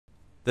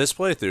This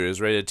playthrough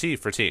is rated T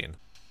for teen.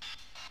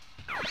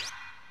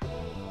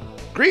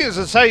 Greetings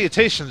and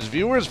salutations,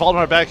 viewers.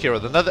 Vauldemare back here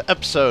with another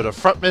episode of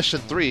Front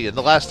Mission 3. In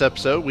the last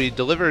episode, we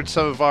delivered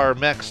some of our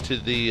mechs to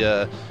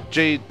the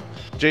JDF.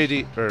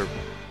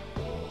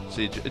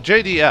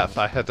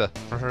 I had to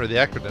remember the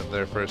acronym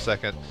there for a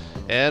second.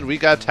 And we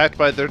got attacked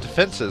by their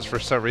defenses. For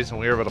some reason,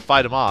 we were able to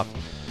fight them off.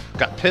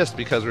 Got pissed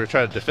because we were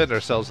trying to defend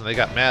ourselves and they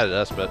got mad at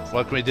us, but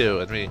what can we do?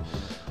 And we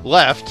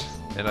left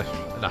in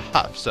a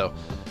huff. So,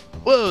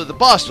 whoa, the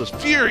boss was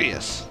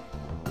furious.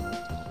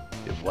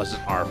 It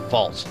wasn't our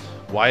fault.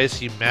 Why is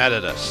he mad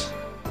at us?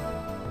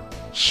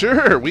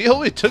 Sure, we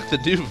only took the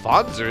new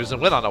wanzers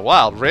and went on a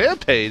wild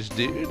rampage,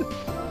 dude.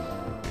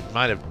 We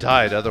might have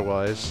died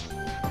otherwise.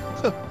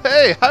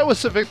 Hey, I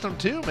was a victim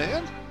too,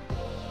 man.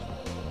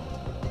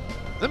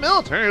 The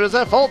military was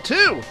at fault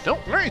too.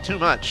 Don't worry too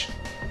much.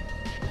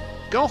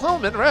 Go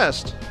home and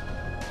rest.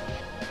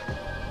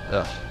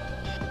 Ugh.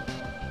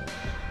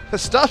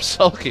 Stop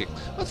sulking.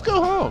 Let's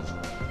go home.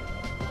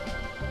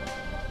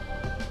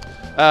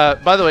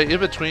 By the way, in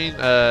between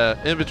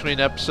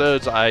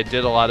episodes, I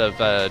did a lot of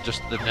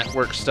just the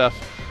network stuff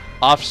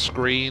off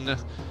screen,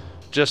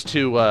 just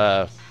to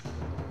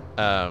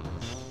unlock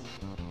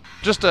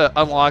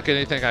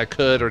anything I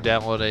could or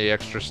download any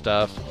extra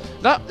stuff.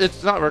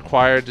 It's not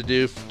required to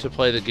do to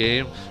play the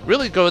game.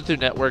 Really, going through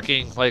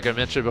networking, like I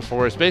mentioned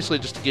before, is basically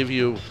just to give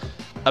you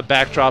a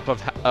backdrop of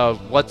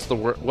what's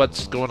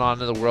going on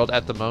in the world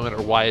at the moment,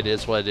 or why it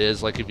is what it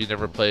is. Like if you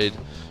never played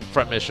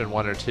Front Mission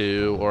 1 or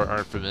 2 or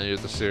aren't familiar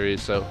with the series,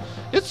 so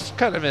it's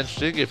kind of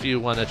interesting if you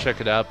want to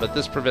check it out, but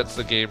this prevents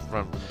the game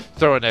from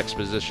throwing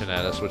exposition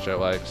at us, which I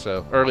like,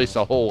 so, or at least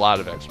a whole lot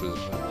of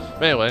exposition.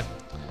 But anyway,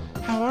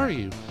 how are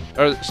you?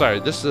 Or, sorry,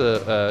 this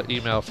is an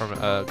email from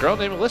a girl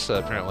named Alyssa,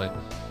 apparently.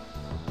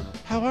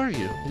 How are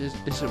you?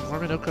 Is it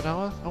warm in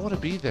Okinawa? I want to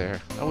be there.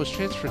 I was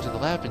transferred to the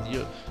lab in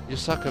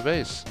Yosaka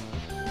Base.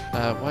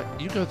 What?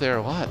 You go there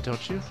a lot,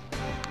 don't you?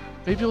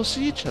 Maybe we'll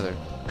see each other.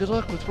 Good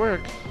luck with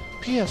work.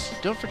 P.S.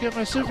 Don't forget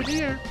my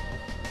souvenir.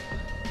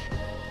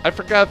 I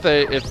forgot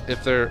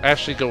if they're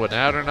actually going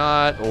out or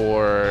not,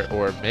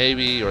 or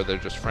maybe, or they're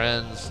just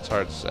friends. It's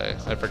hard to say.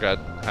 I forgot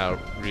how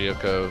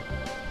Ryogo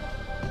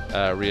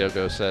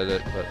said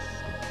it, but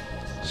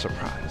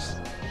surprise.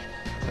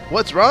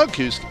 What's wrong,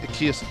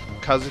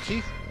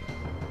 Kazuki?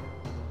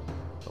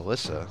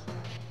 Alyssa?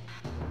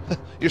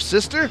 Your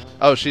sister?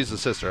 Oh, she's the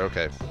sister.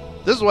 Okay.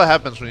 This is what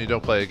happens when you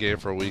don't play a game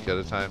for a week at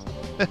a time.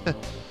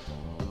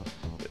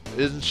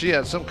 Isn't she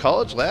at some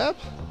college lab?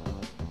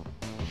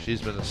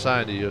 She's been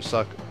assigned to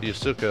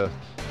Yosuka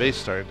base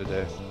starting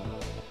today.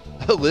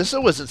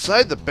 Alyssa was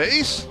inside the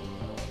base?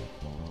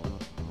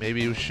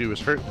 Maybe she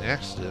was hurt in the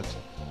accident.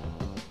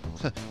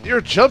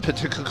 You're jumping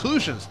to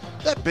conclusions.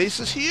 That base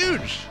is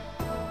huge.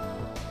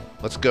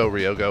 Let's go,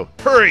 Ryogo.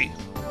 Hurry!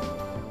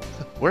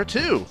 Where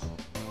to?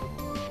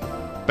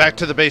 Back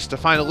to the base to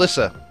find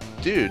Alyssa.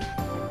 Dude,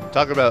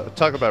 talk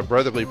about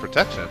brotherly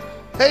protection.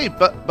 Hey,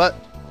 but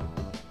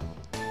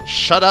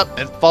shut up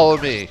and follow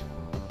me.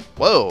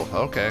 Whoa,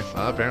 okay.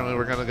 Well, apparently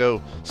we're gonna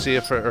go see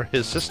if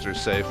his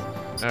sister's safe.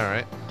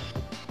 Alright.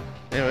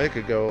 Anyway, we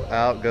could go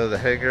out, go to the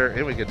hangar,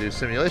 and we could do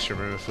simulation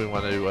room if we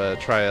want to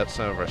try out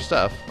some of our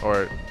stuff,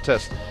 or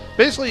test.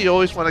 Basically, you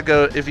always want to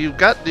go, if you've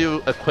got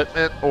new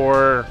equipment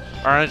or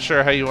are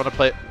unsure how you want to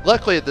play.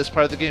 Luckily, at this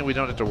part of the game, we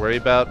don't have to worry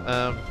about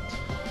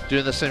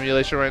doing the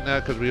simulation right now,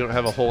 because we don't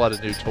have a whole lot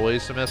of new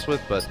toys to mess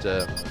with, but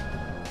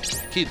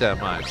keep that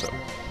in mind. So,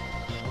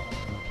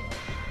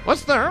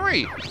 what's the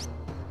hurry?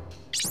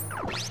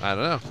 I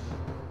don't know.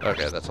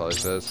 Okay, that's all he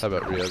says. How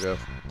about Ryogo?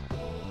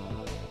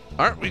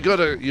 Aren't we going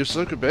to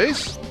Yosuka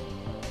base?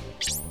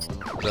 Is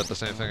that the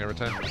same thing every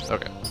time?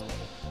 Okay.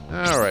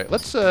 All right.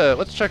 Let's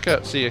check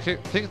out. See, I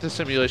think the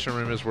simulation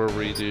room is where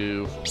we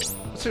do. Let's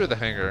see what the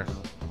hangar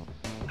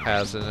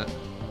has in it.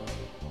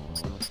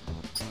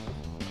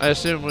 I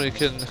assume we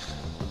can.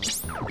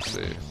 Let's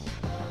see.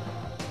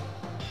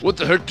 What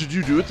the heck did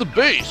you do at the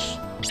base?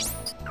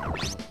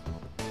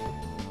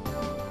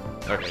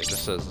 Okay, it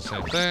just says the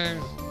same thing.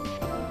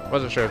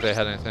 Wasn't sure if they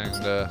had anything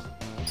to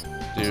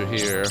do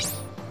here.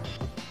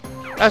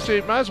 Actually,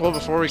 might as well,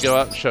 before we go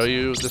out and show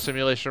you the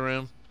simulation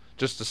room,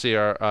 just to see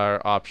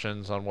our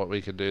options on what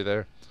we can do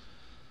there.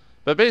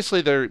 But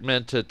basically, they're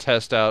meant to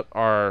test out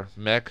our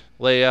mech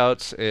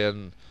layouts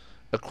and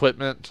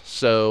equipment.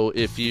 So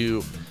if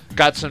you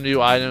got some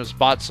new items,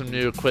 bought some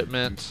new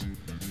equipment.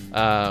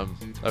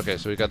 Okay,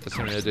 so we got the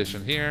simulated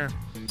edition here.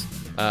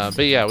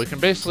 But yeah, we can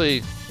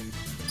basically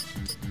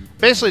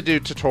do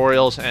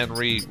tutorials and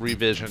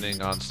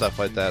revisioning on stuff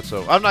like that.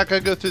 So I'm not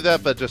going to go through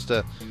that, but just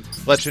to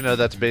let you know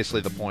that's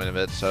basically the point of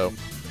it. So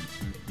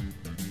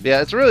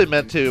yeah, it's really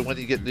meant to, when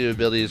you get new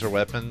abilities or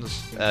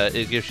weapons,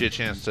 it gives you a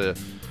chance to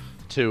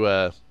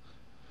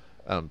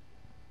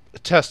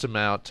test them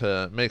out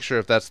to make sure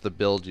if that's the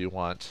build you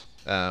want.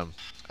 I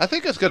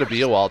think it's going to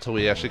be a while till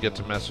we actually get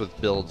to mess with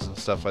builds and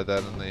stuff like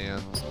that in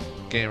the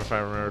game, if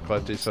I remember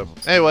correctly. So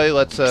anyway,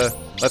 let's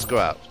go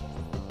out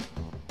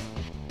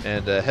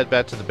and head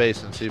back to the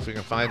base and see if we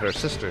can find our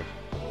sister.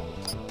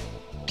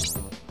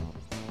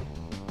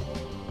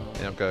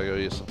 Yeah, I'm gonna go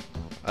use them.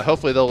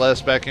 Hopefully they'll let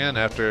us back in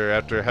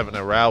after having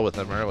a row with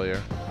them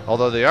earlier.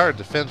 Although they are a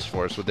defense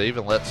force, would they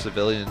even let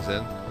civilians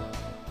in?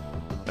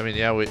 I mean,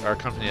 yeah, our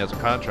company has a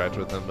contract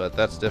with them, but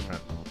that's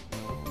different.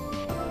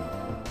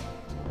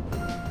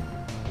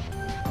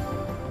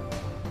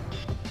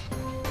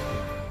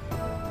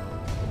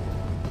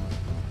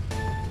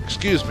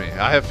 Excuse me,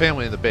 I have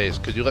family in the base.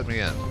 Could you let me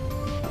in?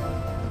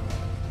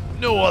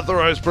 No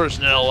authorized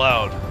personnel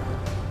allowed.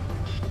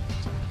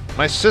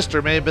 My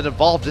sister may have been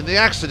involved in the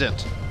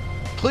accident.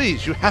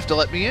 Please, you have to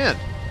let me in.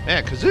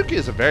 Man, Kazuki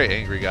is a very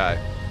angry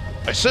guy.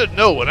 I said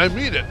no, and I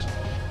mean it.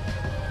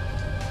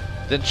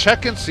 Then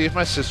check and see if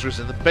my sister's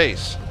in the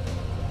base.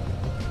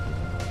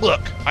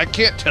 Look, I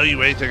can't tell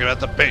you anything about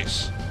the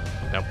base.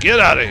 Now get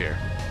out of here.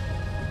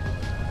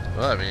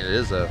 Well, I mean, it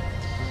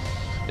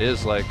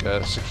is like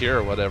secure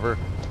or whatever.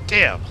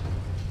 Damn.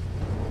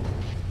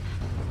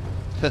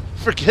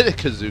 Forget it,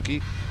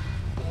 Kazuki.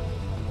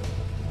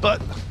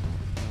 But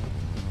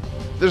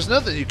there's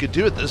nothing you can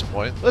do at this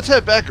point. Let's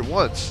head back at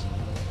once.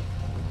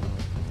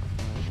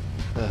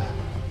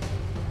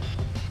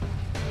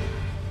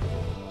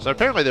 So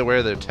apparently they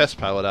wear their test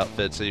pilot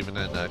outfits even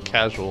in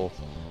casual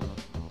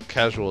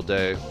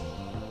day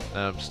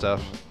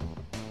stuff.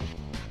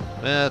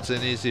 That's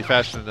an easy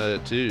fashion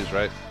to use,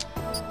 right?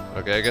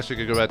 Okay, I guess we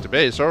could go back to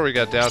base, or we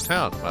got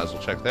downtown. Might as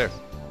well check there.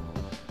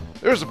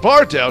 There's a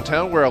bar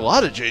downtown where a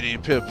lot of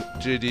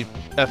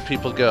JDF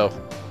people go.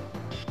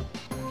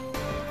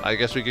 I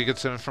guess we could get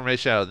some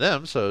information out of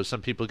them, so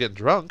some people getting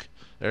drunk.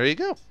 There you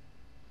go.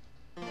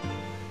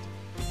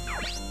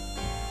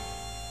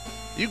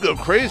 You go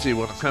crazy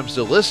when it comes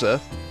to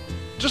Alyssa.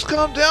 Just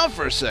calm down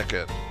for a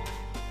second.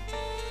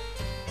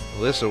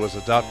 Alyssa was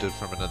adopted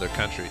from another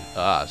country.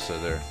 Ah, so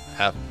they're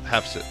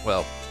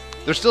well,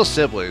 they're still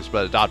siblings,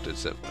 but adopted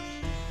siblings.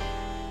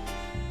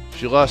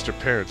 She lost her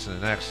parents in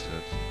an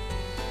accident.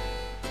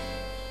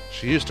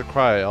 She used to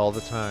cry all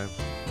the time.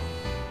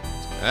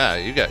 Ah,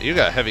 you got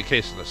a heavy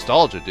case of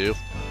nostalgia, dude.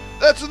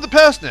 That's in the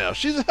past now.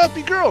 She's a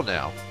happy girl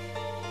now.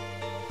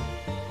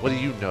 What do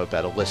you know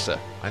about Alyssa?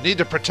 I need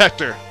to protect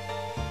her.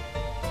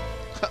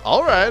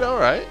 All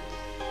right.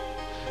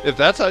 If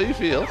that's how you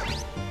feel.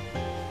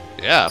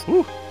 Yeah,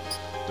 whew.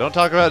 Don't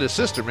talk about his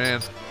sister,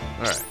 man.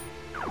 All right.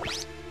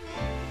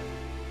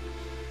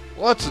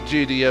 Lots of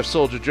JDF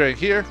soldier drink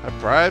here. A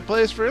pride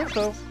place for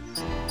info.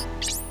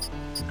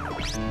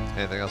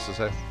 Anything else to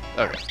say?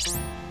 Okay.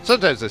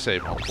 Sometimes they say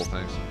multiple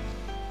things.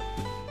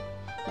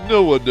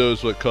 No one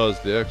knows what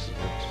caused the accident.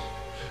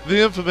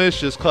 The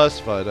information is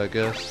classified, I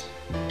guess.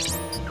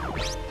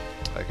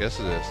 I guess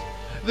it is.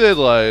 They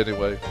lie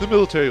anyway. The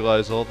military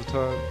lies all the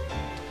time.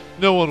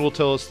 No one will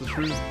tell us the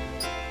truth.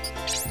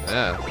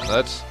 Yeah,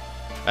 that's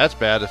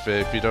bad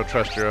if you don't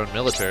trust your own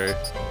military.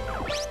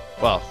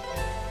 Well,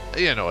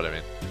 you know what I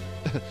mean.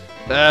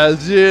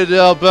 Do you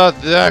know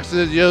about the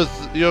accident,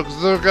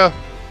 Yokozuka?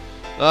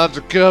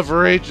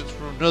 Undercover agents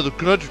from another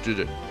country did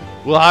it.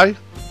 Why?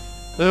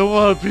 They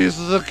want a piece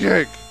of the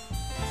cake.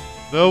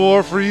 No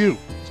more for you.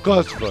 It's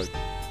classified.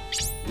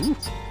 Ooh.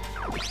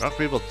 Drunk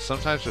people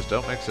sometimes just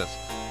don't make sense.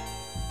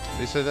 Did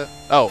he say that?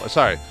 Oh,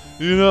 sorry.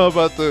 You know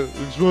about the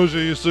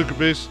explosion in your secret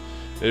base?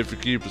 If you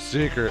keep a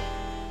secret.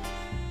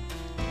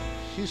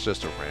 He's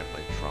just a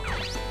rambling drunk.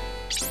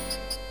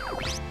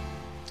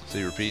 Is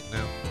he repeating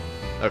now?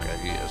 Okay,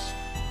 he is.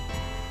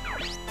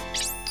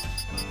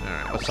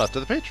 Alright, let's talk to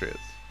the Patriots.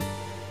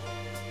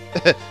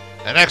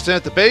 An accident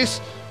at the base?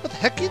 What the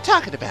heck are you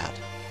talking about?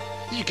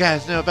 You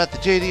guys know about the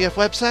JDF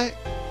website?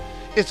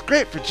 It's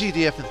great for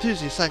JDF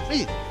enthusiasts like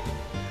me.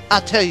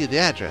 I'll tell you the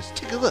address.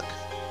 Take a look.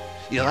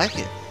 You like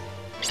it?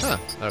 Huh,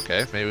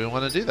 okay, maybe we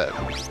want to do that.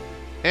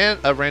 And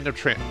a random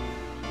tramp.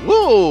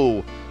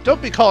 Whoa!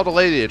 Don't be called a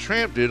lady a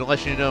tramp, dude,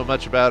 unless you know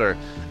much about her.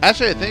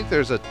 Actually, I think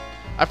there's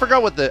I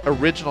forgot what the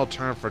original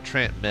term for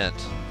tramp meant.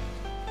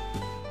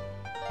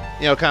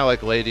 You know, kind of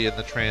like Lady and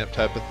the Tramp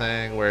type of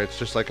thing, where it's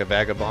just like a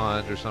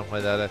vagabond or something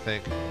like that, I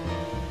think.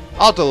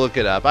 I'll have to look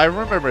it up. I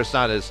remember it's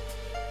not it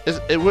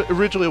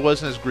originally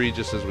wasn't as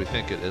egregious as we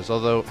think it is,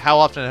 although how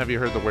often have you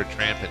heard the word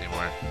tramp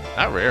anymore?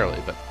 Not rarely,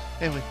 but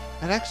anyway,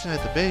 an accident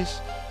at the base.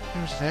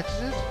 There was an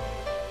accident?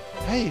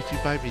 Hey, if you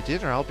buy me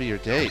dinner, I'll be your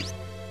date.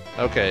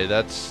 Okay,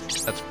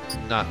 that's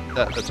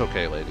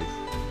okay, lady.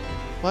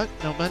 What?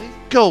 No money?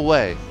 Go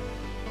away!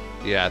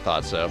 Yeah, I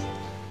thought so.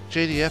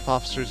 JDF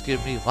officers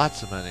give me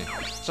lots of money.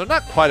 So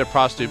not quite a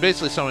prostitute,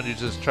 basically someone who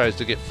just tries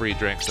to get free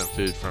drinks and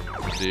food from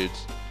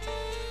dudes.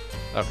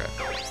 Okay,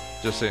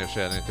 just seeing if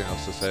she had anything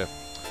else to say.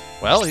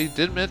 Well, he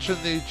did mention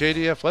the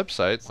JDF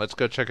website. Let's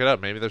go check it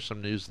out. Maybe there's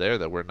some news there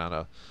that we're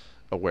not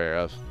aware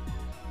of.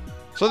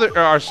 So there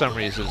are some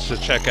reasons to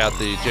check out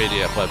the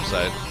JDF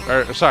website.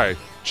 Or, sorry,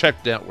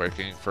 check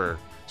networking for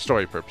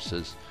story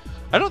purposes.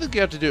 I don't think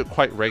you have to do it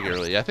quite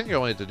regularly. I think you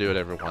only have to do it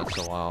every once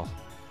in a while.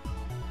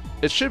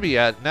 It should be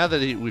added, now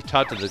that we've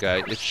talked to the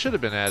guy, it should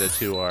have been added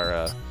to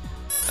our,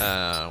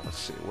 let's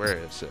see, where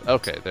is it?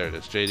 Okay, there it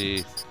is,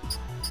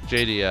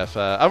 JDF.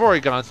 I've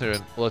already gone through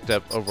and looked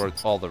up over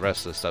all the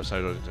rest of the stuff, so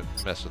I don't need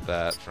to mess with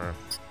that for...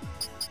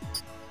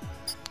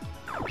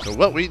 So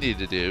what we need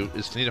to do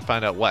is need to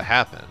find out what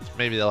happened.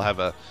 Maybe they'll have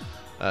a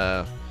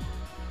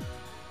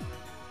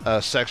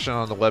section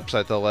on the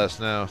website that'll let us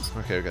know.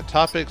 Okay, we got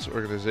topics,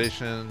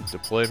 organization,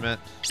 deployment.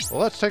 Well,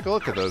 let's take a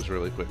look at those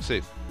really quick.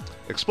 See,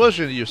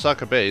 explosion at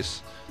Yusaka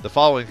base. The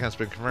following has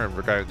been confirmed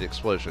regarding the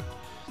explosion.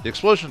 The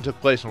explosion took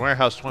place in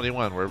Warehouse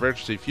 21, where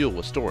emergency fuel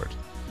was stored.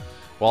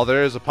 While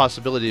there is a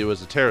possibility it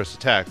was a terrorist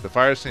attack, the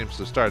fire seems to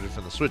have started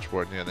from the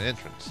switchboard near the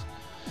entrance.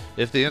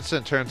 If the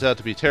incident turns out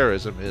to be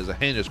terrorism, it is a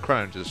heinous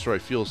crime to destroy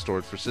fuel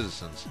stored for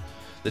citizens.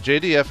 The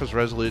JDF is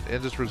resolute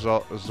in its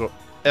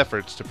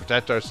efforts to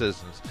protect our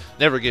citizens,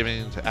 never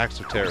giving in to acts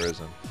of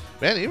terrorism.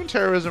 Man, even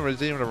terrorism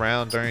was even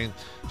around during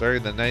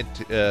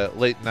the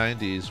late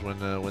 90s when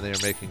they were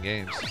making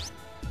games.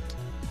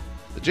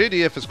 The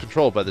JDF is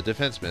controlled by the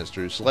Defense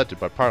Minister, who's selected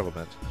by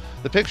Parliament.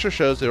 The picture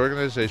shows the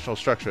organizational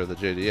structure of the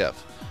JDF.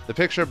 The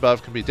picture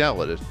above can be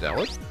downloaded.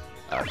 Download?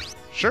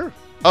 Sure.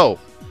 Oh,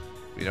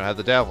 we don't have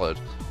the download.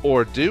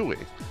 Or do we?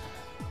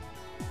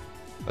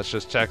 Let's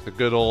just check the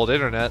good old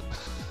internet.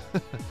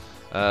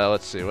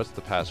 Let's see. What's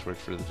the password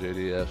for the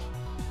JDF?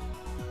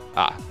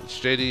 It's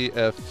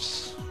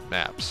JDF's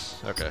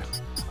maps. Okay.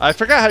 I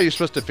forgot how you're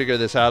supposed to figure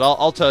this out.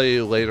 I'll tell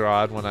you later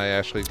on when I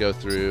actually go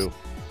through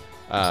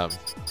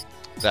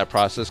that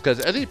process, because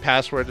any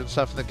password and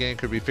stuff in the game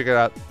could be figured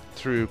out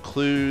through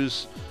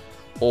clues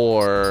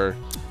or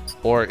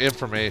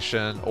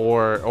information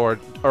or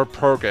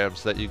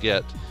programs that you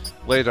get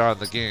later on in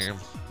the game.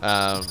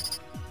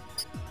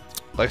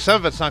 Like some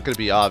of it's not going to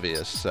be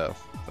obvious, so.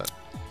 But.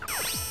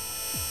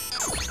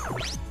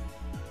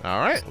 All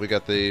right, we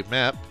got the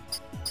map.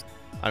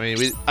 I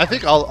mean, I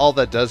think all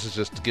that does is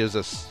just gives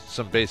us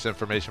some base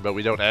information, but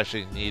we don't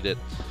actually need it.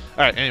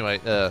 All right,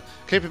 anyway,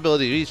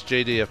 capability of each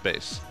JDF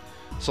base.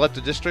 Select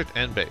a district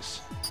and base.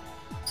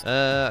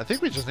 I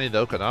think we just need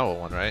the Okinawa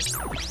one, right?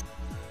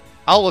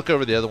 I'll look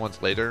over the other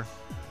ones later,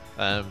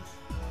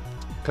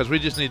 because we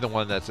just need the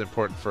one that's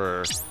important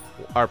for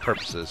our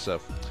purposes. So,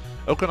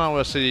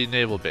 Okinawa City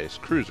Naval Base.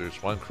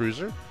 Cruisers. 1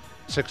 cruiser.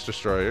 6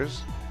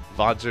 destroyers.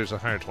 Wanzers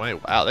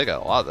 120. Wow, they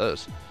got a lot of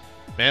those.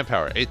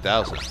 Manpower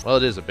 8,000. Well,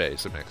 it is a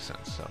base. It makes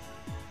sense. So,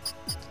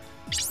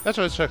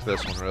 let's check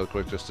this one real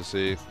quick just to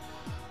see.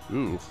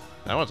 Ooh,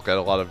 that one's got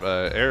a lot of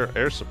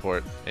air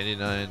support.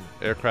 89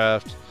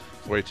 aircraft.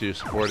 42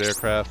 support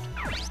aircraft.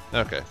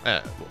 Okay.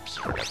 Whoops.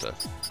 Forgot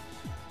that.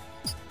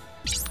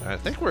 I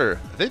think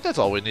that's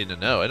all we need to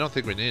know. I don't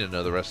think we need to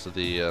know the rest of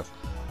the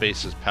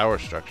base's power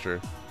structure.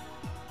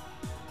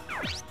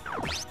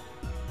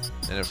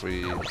 And if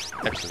we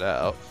exit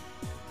out,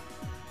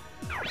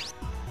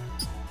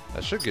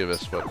 that should give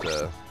us what,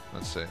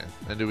 let's see.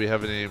 And do we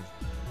have any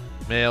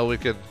mail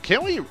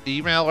can't we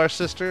email our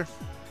sister?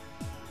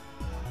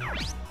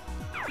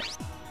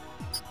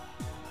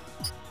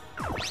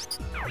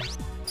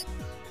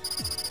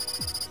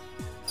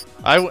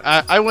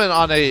 I went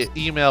on a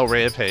email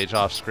rampage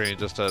off screen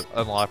just to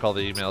unlock all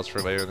the emails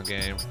for later in the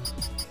game.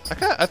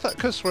 I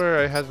could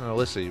swear I had an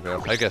Alyssa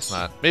email. I guess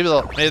not. Maybe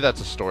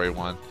that's a story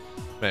one.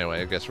 But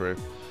anyway, I guess we're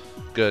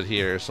good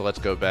here. So let's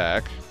go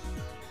back.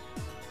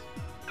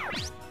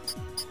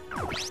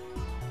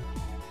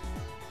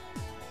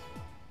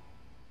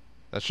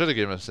 That should have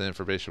given us the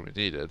information we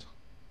needed.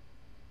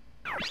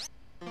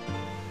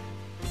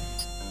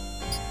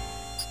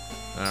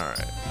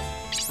 Alright.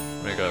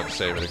 Let me go ahead and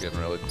save it again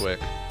really quick.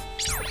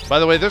 By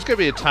the way, there's going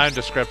to be a time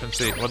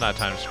discrepancy. Well, not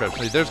time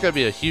discrepancy. There's going to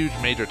be a huge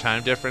major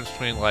time difference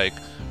between, like,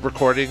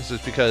 recordings. Is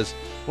because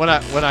when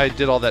I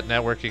did all that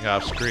networking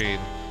off screen,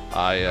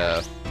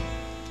 I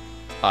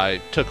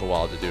took a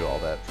while to do all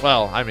that.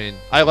 Well, I mean,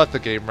 I left the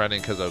game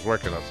running because I was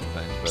working on some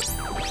things, but...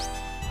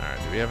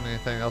 Alright, do we have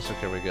anything else, or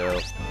can we go?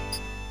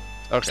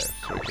 Okay,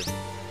 so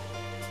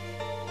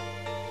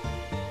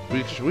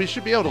we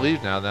should be able to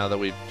leave now that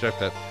we've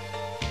checked that.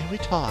 Can we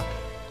talk?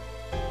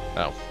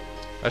 Oh.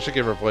 I should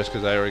give her a voice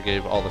because I already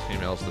gave all the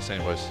females the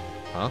same voice.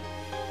 Huh?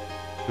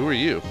 Who are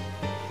you?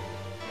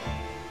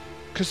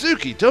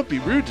 Kazuki, don't be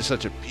rude to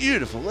such a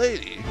beautiful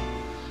lady.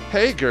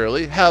 Hey,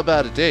 girlie, how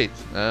about a date?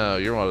 Oh,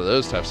 you're one of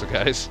those types of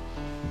guys.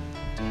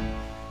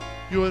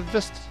 You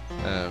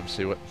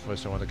see what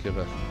voice I want to give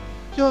her.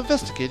 You're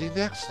investigating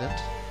the accident.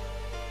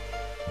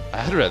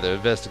 I'd rather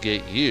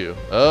investigate you.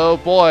 Oh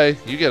boy,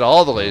 you get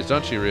all the ladies,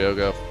 don't you,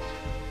 Ryogo?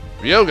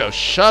 Ryogo,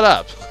 shut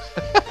up!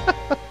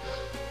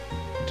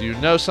 Do you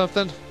know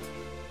something?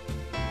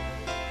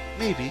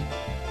 Maybe.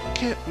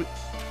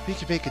 We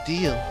can make a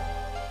deal.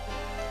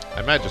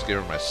 I might just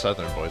give her my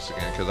southern voice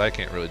again, because I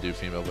can't really do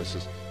female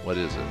voices. What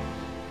is it?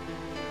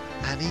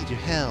 I need your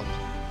help.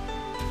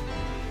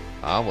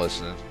 I'm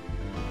listening.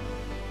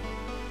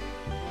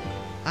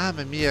 I'm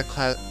Amir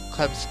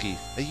Klemsky,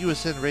 a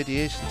USN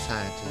radiation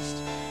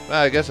scientist.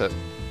 Well, I guess it.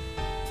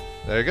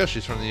 There you go,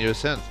 she's from the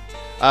USN.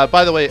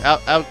 By the way,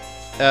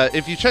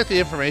 if you check the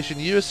information,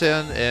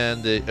 USN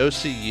and the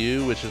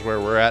OCU, which is where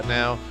we're at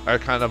now, are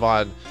kind of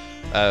on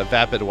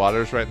vapid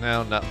waters right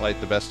now. Not like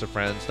the best of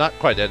friends. Not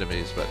quite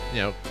enemies, but,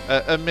 you know,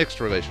 a mixed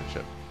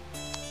relationship.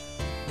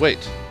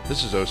 Wait,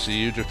 this is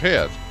OCU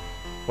Japan.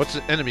 What's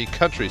the enemy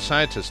country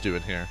scientists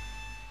doing here?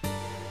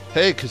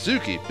 Hey,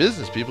 Kazuki,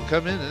 business people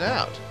come in and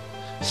out.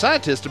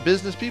 Scientists are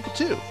business people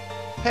too.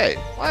 Hey,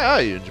 why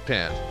are you in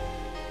Japan?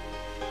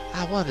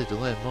 I wanted to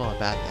learn more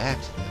about the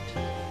accident.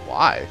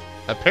 Why?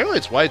 Apparently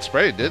it's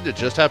widespread. Didn't it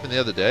just happen the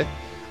other day?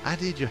 I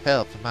need your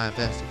help for my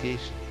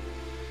investigation.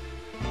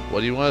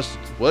 What do you want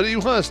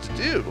us to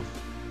do?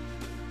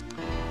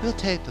 We'll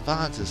take the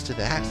wanzers to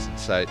the accident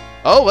site.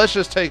 Oh, let's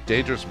just take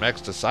dangerous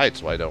mechs to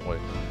sites, why don't we?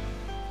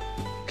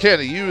 Can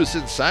a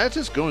USN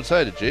scientist go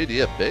inside a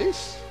JDF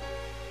base?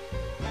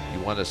 You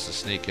want us to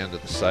sneak into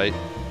the site?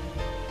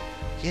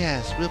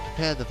 Yes, we'll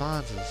prepare the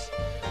wanzers.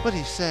 What do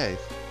you say?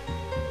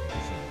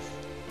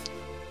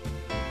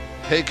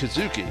 Hey,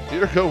 Kazuki,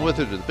 you're going with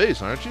her to the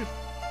base, aren't you?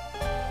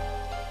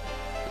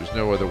 There's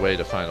no other way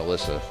to find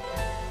Alyssa.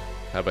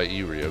 How about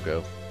you,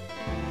 Ryogo?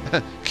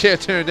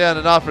 Can't turn down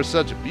an offer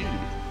such a beauty.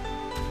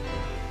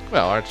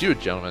 Well, aren't you a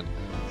gentleman?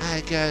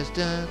 Alright, guys,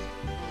 done.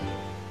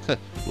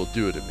 We'll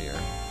do it, Amir.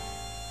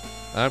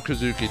 I'm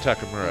Kazuki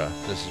Takamura.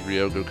 This is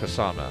Ryogo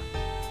Kasama.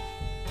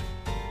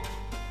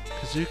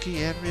 Kazuki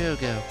and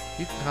Ryogo.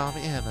 You can call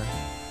me Emma.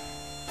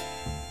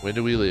 When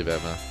do we leave,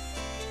 Emma?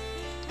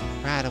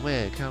 Right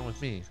away. Come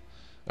with me.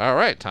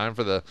 Alright, time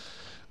for the...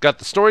 Got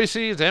the story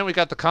scenes and we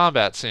got the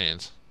combat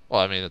scenes.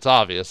 Well, I mean, it's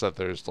obvious that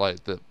there's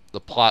like the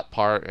plot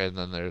part and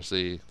then there's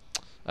the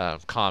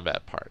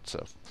combat part.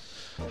 So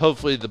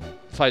hopefully the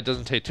fight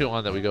doesn't take too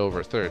long that we go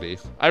over 30.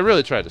 I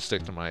really try to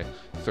stick to my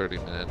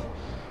 30-minute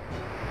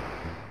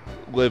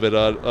limit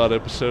on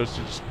episodes.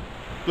 To just,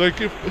 like,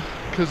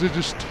 because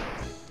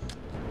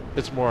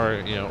it's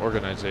more, you know,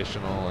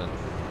 organizational and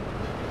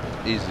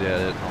easy to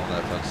edit and all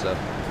that fun stuff.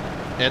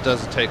 And it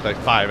doesn't take like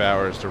 5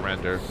 hours to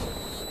render.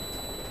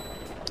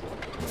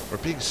 We're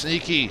being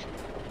sneaky.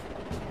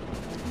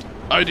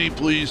 ID,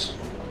 please.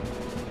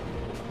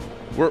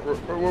 We're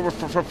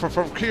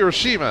from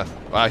Hiroshima.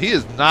 Wow, he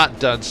has not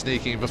done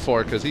sneaking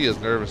before because he is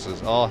nervous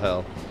as all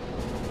hell.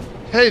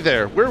 Hey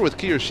there, we're with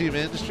Hiroshima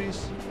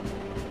Industries.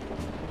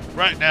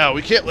 Right now,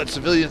 we can't let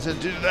civilians in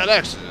due to that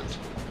accident.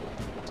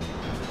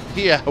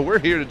 Yeah, we're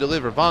here to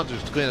deliver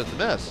wanzers to clean up the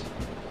mess.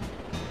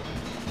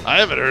 I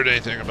haven't heard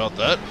anything about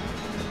that.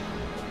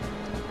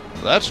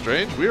 That's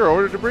strange. We were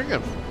ordered to bring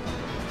him.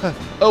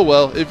 Oh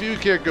well, if you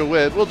can't go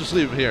in, we'll just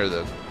leave him here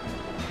then.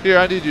 Here,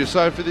 I need you to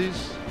sign for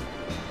these.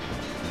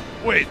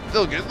 Wait,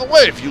 they'll get in the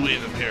way if you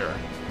leave them here.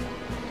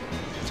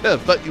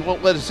 But you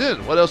won't let us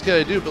in. What else can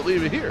I do but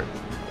leave it here?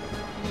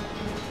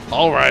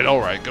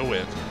 Alright, go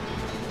in.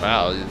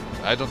 Wow,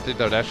 I don't think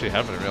that would actually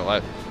happen in real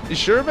life. You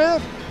sure,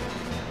 man?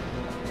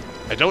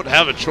 I don't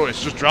have a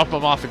choice. Just drop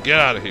them off and get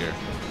out of here.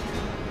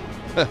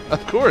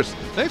 Of course.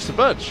 Thanks a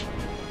bunch.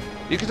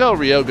 You can tell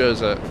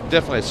Ryogo's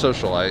definitely a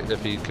socialite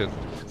if he can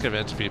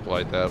convince people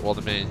like that, while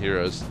the main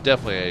hero is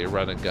definitely a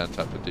run-and-gun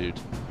type of dude.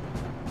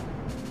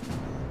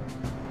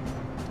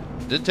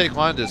 Didn't take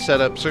long to set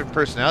up certain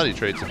personality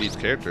traits of each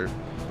character.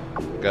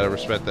 Gotta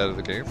respect that of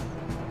the game.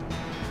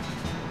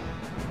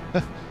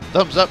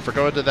 Thumbs up for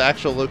going to the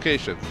actual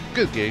location.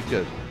 Good game,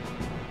 good.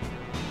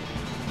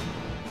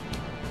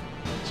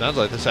 Sounds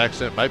like this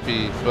accident might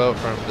be, well,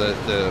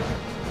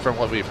 from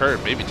what we've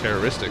heard, maybe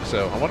terroristic.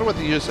 So I wonder what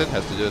the USN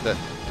has to do with that.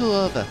 Pull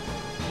over.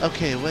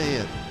 Okay, way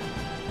in.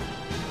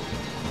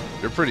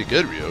 You're pretty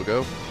good,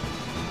 Ryogo.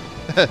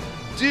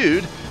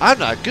 Dude, I'm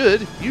not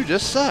good. You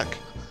just suck.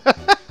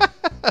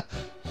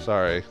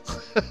 Sorry.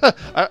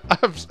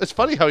 It's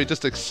funny how he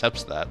just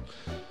accepts that.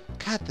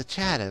 Cut the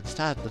chat and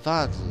start the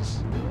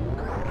wanzers.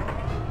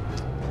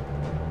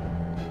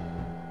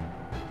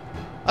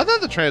 I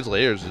thought the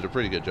translators did a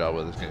pretty good job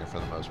with this game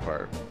for the most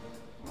part.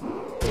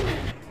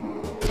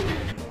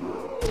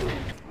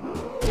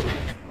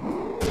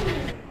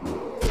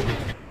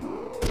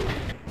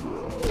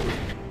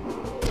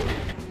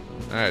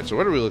 Alright, so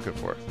what are we looking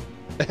for?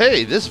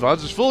 Hey, this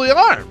wanzer's fully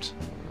armed!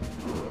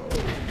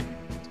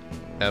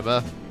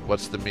 Emma,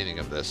 what's the meaning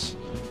of this?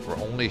 We're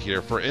only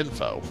here for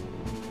info.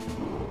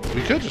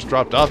 We could just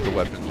dropped off the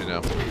weapons, you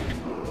know.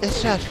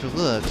 It's just for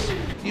looks.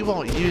 You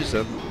won't use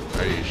them.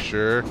 Are you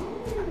sure?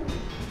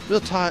 We'll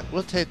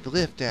take the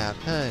lift down.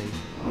 Hey.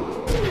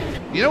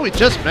 You know, we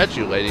just met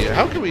you, lady.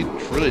 How can we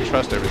truly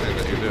trust everything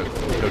that you're doing?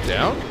 Go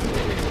down?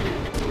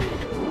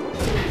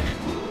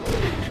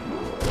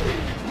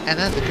 An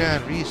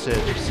underground research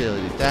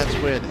facility. That's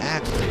where the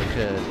accident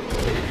occurred.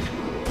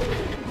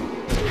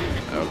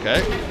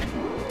 Okay.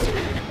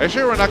 Are you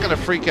sure we're not going to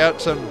freak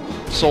out some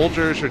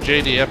soldiers or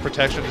JDF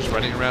protection just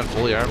running around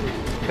fully armed?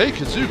 Hey,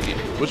 Kazuki,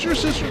 was your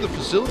sister in the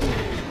facility?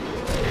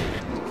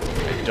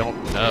 I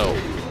don't know.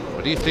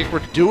 What do you think we're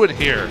doing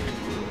here?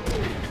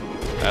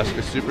 Ask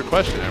a stupid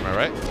question, am I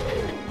right?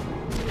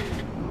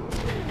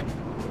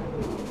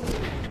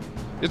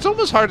 It's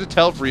almost hard to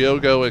tell if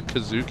Ryogo and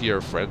Kazuki are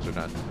friends or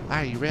not.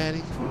 Are you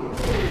ready?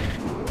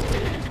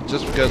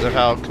 Just because of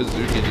how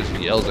Kazuki just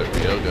yells at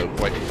Ryogo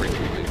quite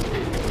frequently.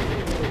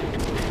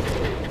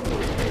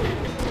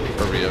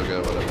 Or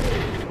Ryogo, whatever.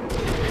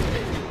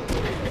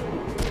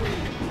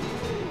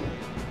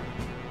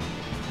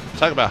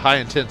 Talk about high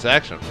intense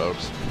action,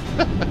 folks.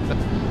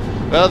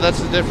 Well,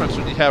 that's the difference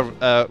when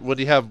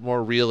you have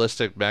more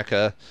realistic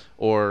mecha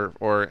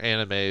or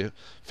anime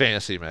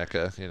fantasy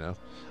mecha. You know,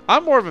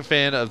 I'm more of a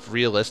fan of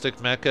realistic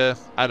mecha.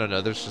 I don't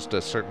know. There's just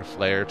a certain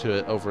flair to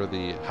it over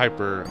the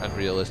hyper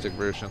unrealistic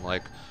version,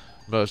 like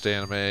most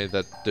anime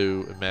that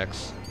do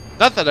mechs.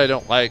 Not that I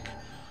don't like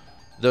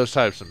those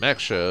types of mech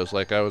shows.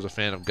 Like, I was a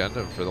fan of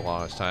Gundam for the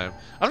longest time.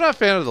 I'm not a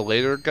fan of the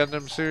later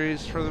Gundam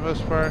series for the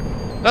most part.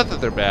 Not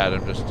that they're bad.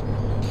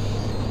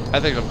 I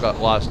think I've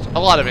lost a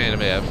lot of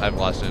anime. I've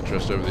lost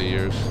interest over the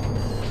years,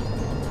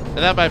 and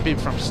that might be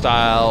from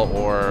style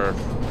or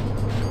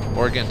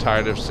getting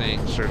tired of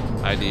seeing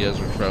certain ideas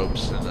or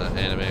tropes in the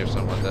anime or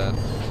something like that.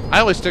 I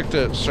only stick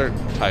to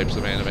certain types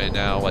of anime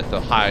now, like the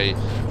high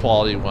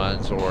quality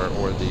ones or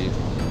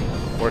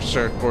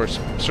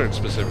certain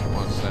specific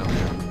ones down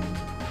here.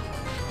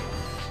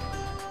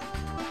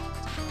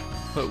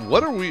 But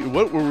what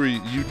were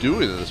you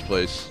doing in this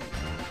place?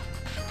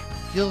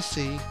 You'll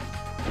see.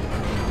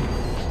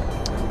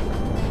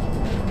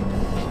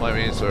 Well, I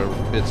mean,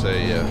 it's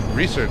a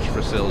research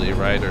facility,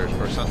 right,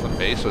 or something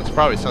base. So it's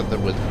probably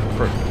something with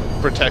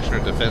protection or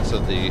defense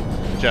of the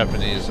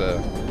Japanese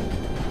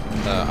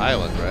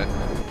island, right?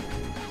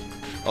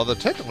 Although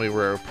technically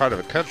we're part of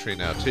a country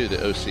now too, the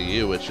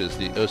OCU, which is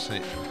the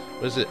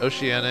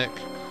Oceanic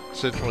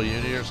Central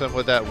Union or something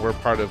like that. We're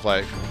part of,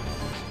 like,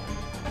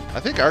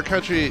 I think our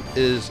country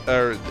is,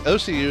 or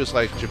OCU is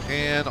like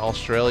Japan,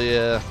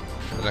 Australia,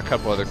 and a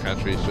couple other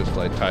countries just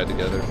like tied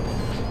together.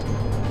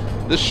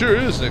 This sure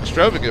is an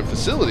extravagant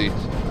facility.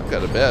 I've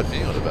got a bad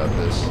feeling about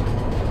this.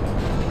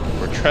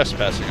 We're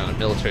trespassing on a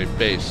military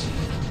base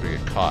if we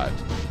get caught.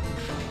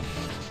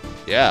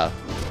 Yeah,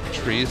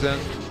 treason.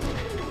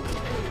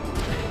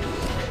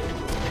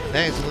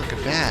 Things are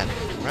looking bad.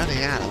 I'm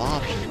running out of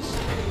options.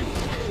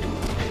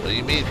 What do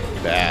you mean,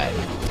 bad?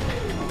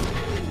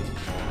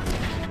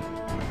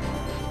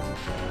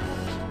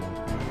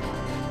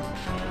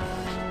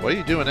 What are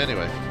you doing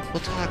anyway?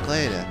 We'll talk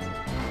later.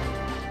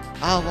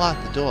 I'll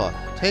lock the door.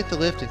 Take the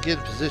lift and get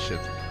in position.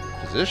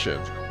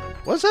 Position?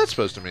 What's that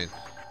supposed to mean?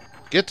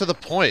 Get to the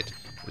point.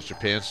 Is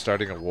Japan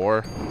starting a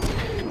war?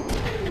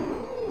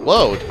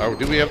 Whoa,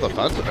 do we have the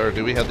funds, or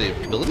do we have the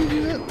ability to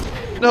do that?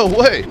 No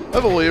way!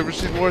 I've only ever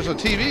seen wars on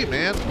TV,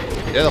 man.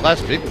 Yeah, the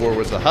last big war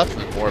was the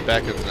Huffman War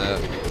back in the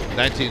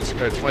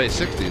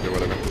 2060s or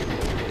whatever.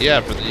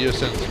 Yeah, from the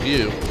USN's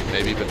view,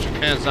 maybe, but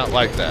Japan's not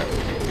like that.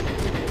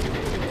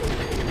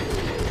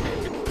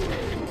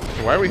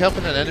 So why are we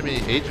helping an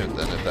enemy agent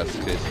then, if that's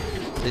the case?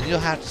 Then you'll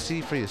have to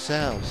see for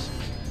yourselves.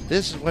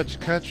 This is what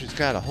your country's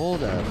got a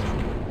hold of.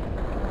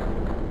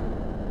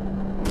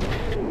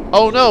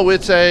 Oh no,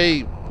 it's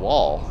a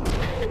wall.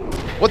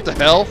 What the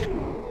hell?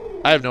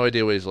 I have no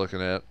idea what he's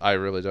looking at. I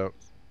really don't.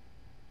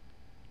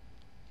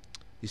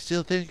 You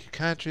still think your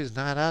country is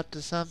not up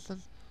to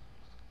something?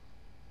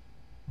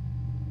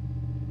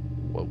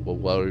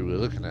 What are we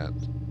looking at?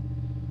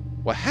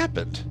 What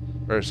happened?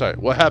 Or sorry,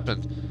 what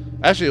happened?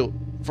 Actually,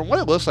 from what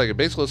it looks like, it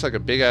basically looks like a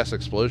big-ass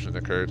explosion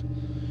occurred.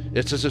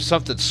 It's as if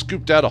something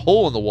scooped out a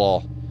hole in the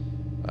wall.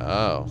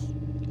 Oh,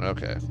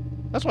 okay.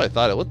 That's what I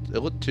thought. It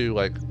looked too,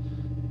 like,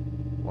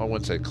 well, I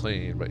wouldn't say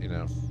clean, but you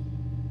know.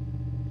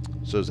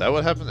 So is that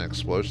what happened? An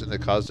explosion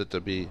that caused it to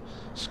be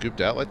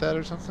scooped out like that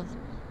or something?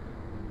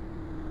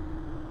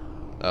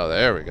 Oh,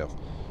 there we go.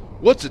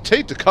 What's it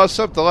take to cause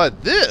something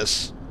like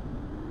this?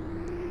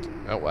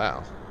 Oh,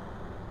 wow.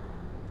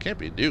 Can't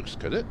be nukes,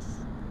 could it?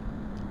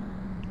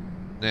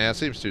 Nah, it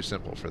seems too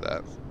simple for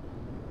that.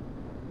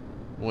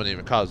 Wouldn't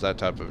even cause that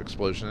type of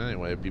explosion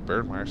anyway. It'd be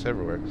burn marks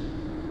everywhere.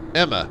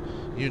 Emma,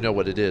 you know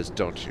what it is,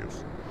 don't you?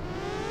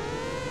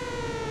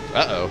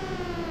 Uh-oh.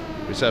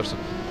 We set up some...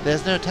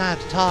 There's no time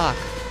to talk.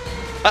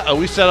 Uh-oh,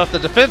 we set off the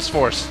defense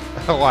force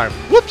alarm.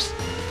 Whoops!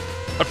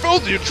 I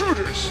found the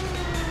intruders!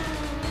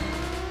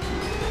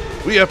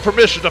 We have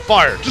permission to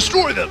fire.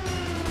 Destroy them!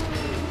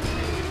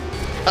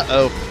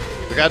 Uh-oh.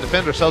 We gotta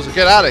defend ourselves and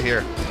get out of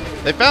here.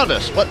 They found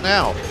us. What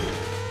now?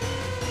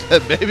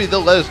 Maybe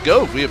they'll let us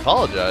go if we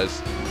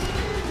apologize.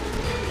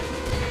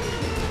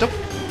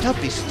 Don't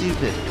be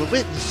stupid. We're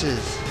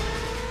witnesses.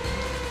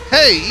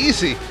 Hey,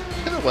 easy.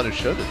 You're the one who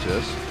showed it to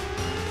us.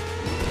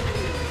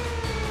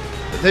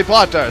 They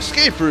blocked our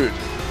escape route.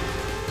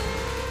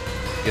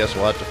 Guess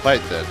we'll have to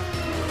fight then.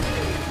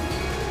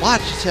 Watch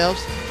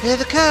yourselves. Here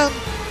they come.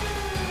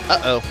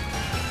 Uh-oh.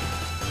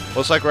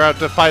 Looks like we're out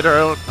to fight our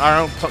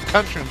own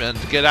countrymen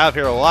to get out of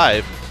here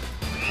alive.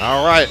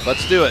 All right,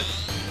 let's do it.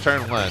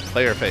 Turn 1,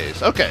 player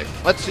phase. Okay,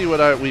 let's see what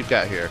we've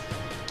got here.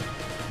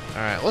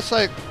 All right, looks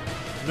like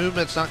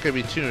movement's not going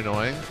to be too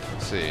annoying.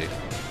 Let's see.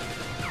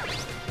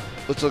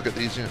 Let's look at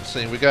these units.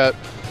 See, we got.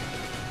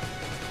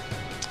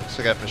 So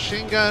we got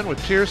machine gun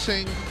with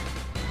piercing.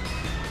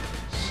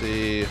 Let's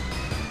see.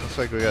 Looks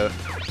like we got.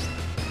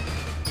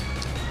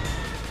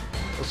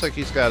 Looks like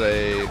he's got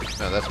a.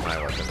 No, that's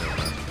my weapon. Never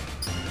mind.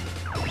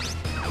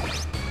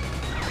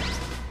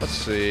 Let's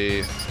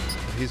see.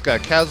 He's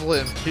got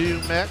Kazuki and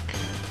 2 mech.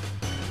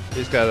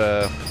 He's got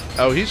a.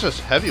 Oh, he's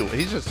just heavy.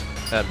 He's just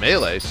at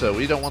melee, so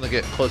we don't want to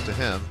get close to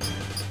him.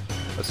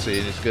 Let's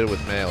see. He's good with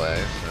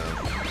melee.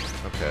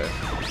 So Okay.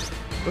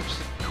 Whoops.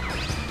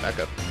 Back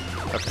up.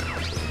 Okay,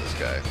 let's look at this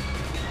guy.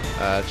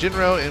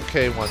 Jinro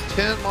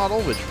MK110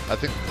 model, which I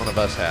think one of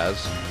us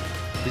has.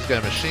 He's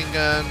got a machine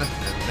gun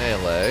and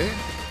melee.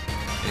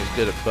 And he's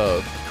good at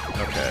both.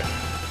 Okay.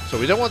 So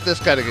we don't want this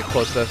guy to get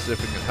close to us if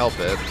we can help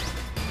it.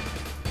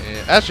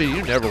 And actually,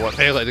 you never want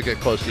melee to get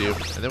close to you.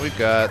 And then we've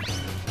got...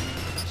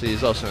 See,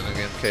 he's also in the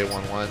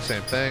MK11.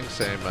 Same thing.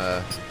 Same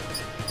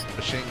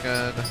machine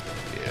gun.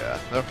 Yeah.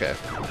 Okay.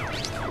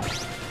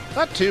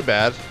 Not too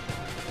bad.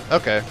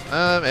 Okay.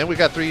 And we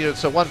got 3 units,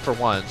 so 1 for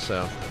 1,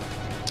 so...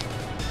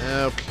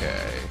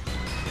 Okay.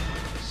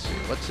 Let's see,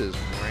 what's his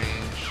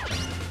range?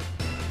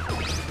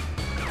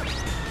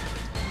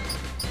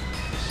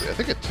 Let's see, I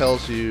think it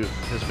tells you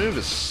his move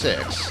is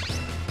 6.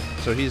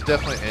 So he's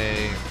definitely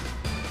a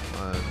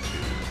 1, 2, 3,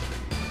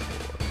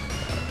 4,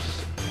 5,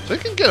 6. So he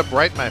can get up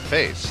right in my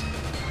face.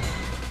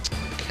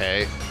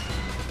 Okay.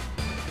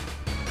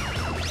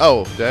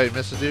 Oh, did I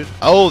miss a dude?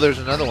 Oh, there's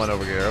another one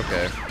over here.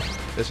 Okay.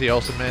 Is he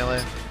also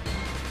melee?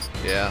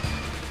 Yeah.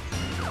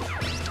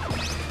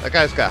 That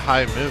guy's got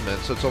high movement,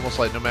 so it's almost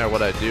like no matter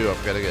what I do, I'm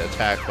gonna get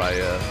attacked by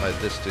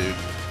this dude.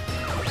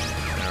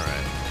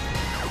 Alright.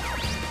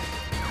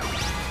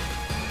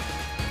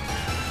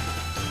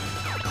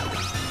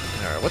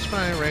 Alright, what's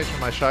my range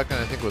for my shotgun?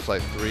 I think it was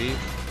like 3.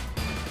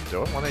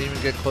 Do I want to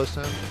even get close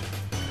to him?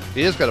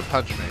 He is gonna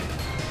punch me.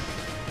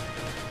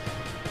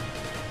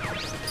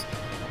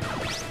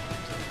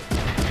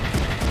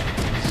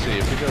 Let's see,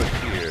 if we go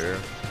here...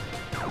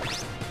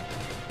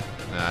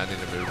 Nah, I need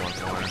to move one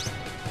more.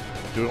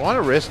 Do we want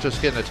to risk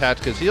just getting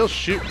attacked? Because he'll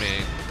shoot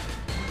me,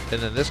 and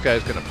then this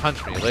guy's going to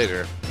punch me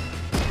later.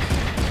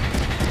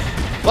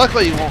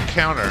 Luckily, he won't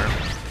counter,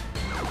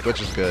 which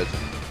is good.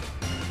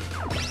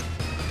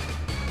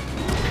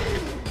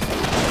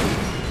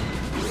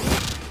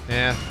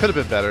 Yeah, could have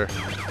been better.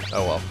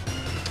 Oh well.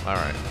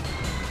 Alright.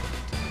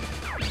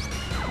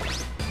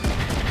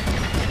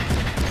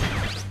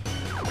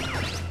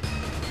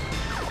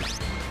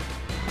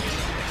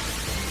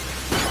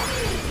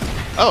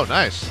 Oh,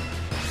 nice.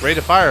 Rate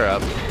of fire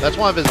up. That's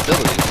one of his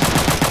abilities.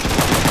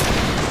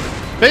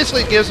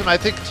 Basically gives him, I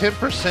think,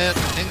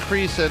 10%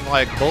 increase in,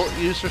 like, bullet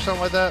use or something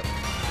like that.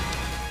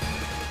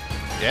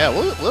 Yeah,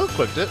 we'll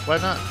equip it. Why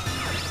not?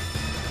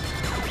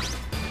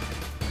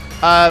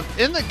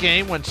 In the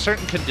game, when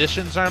certain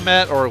conditions are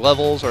met, or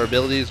levels, or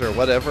abilities, or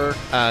whatever,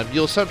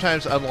 you'll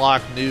sometimes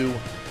unlock new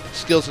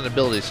skills and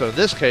abilities. So in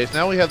this case,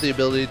 now we have the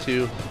ability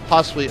to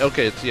possibly...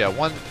 Okay, it's, yeah,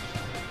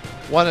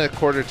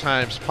 1.25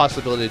 times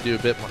possibility to do a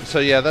bit more. So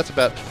yeah, that's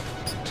about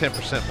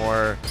 10%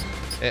 more,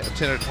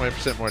 10 or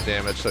 20% more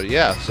damage. So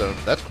yeah, so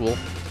that's cool.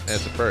 And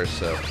it's a burst,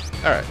 so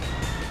alright.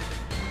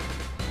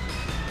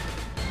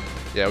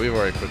 Yeah, we've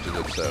already equipped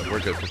it, so we're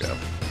good to go.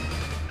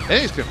 And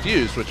he's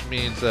confused, which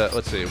means,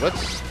 let's see, what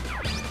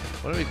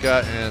do we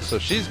got? And so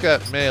she's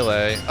got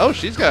melee. Oh,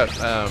 she's got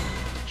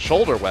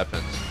shoulder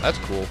weapons. That's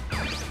cool.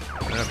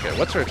 Okay,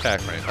 what's her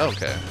attack range?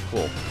 Okay,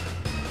 cool.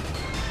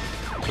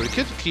 So we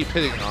could keep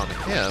hitting on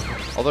him,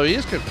 although he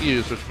is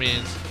confused, which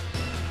means...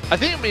 I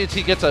think it means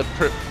he gets a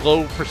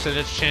low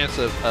percentage chance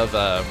of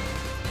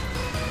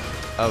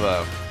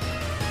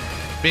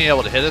being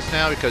able to hit us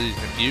now because he's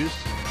confused.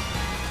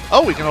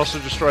 Oh, we can also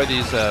destroy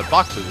these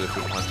boxes if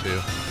we want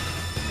to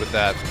with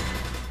that.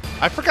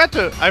 I forgot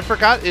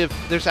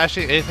if there's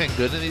actually anything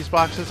good in these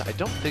boxes. I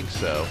don't think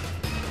so.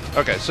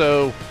 Okay,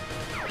 so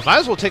might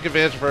as well take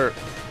advantage of her.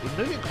 Would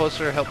moving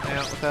closer help me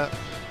out with that?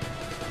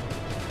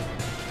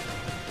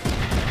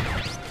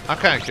 I'm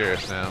kind of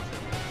curious now.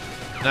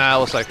 Nah, it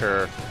looks like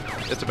her.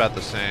 It's about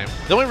the same.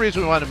 The only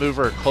reason we want to move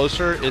her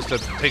closer is to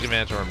take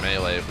advantage of her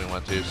melee if we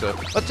want to. So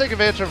let's take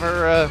advantage of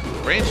her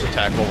ranged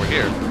attack while we're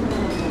here.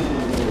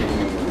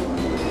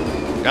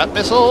 Got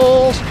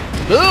missiles!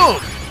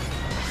 Boom!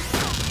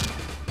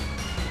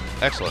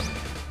 Excellent.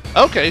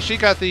 Okay, she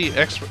got the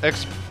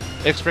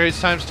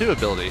experience times 2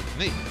 ability.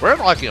 Neat. We're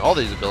unlocking all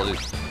these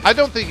abilities. I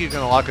don't think you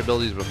can unlock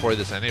abilities before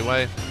this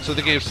anyway, so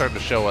the game's starting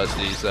to show us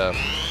these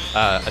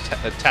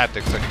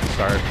tactics that can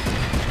start.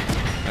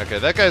 Okay,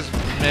 that guy's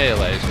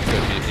melee, so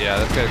could be, yeah,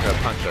 that guy's gonna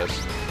punch us.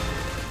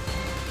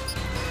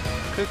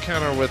 Could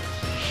counter with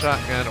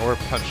shotgun or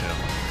punch him.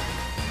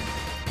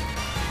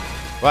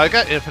 Well, I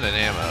got infinite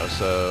ammo,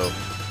 so...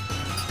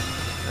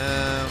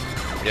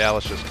 yeah,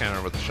 let's just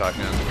counter with the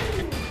shotgun.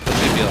 Let's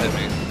see if he'll hit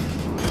me.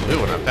 Ooh,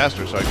 when I'm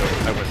faster, so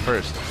I went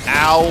first.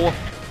 Ow!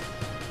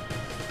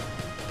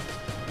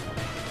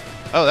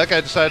 Oh, that guy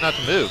decided not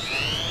to move.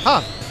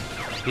 Huh.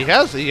 He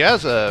has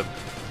a...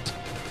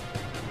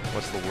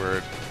 What's the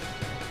word?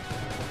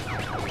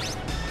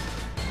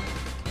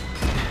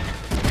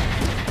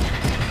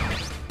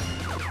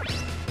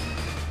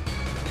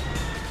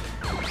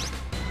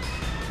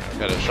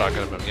 Got a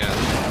shotgun him again.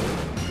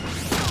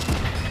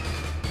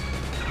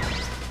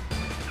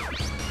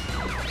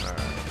 Alright,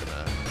 I'm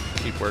gonna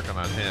keep working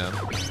on him.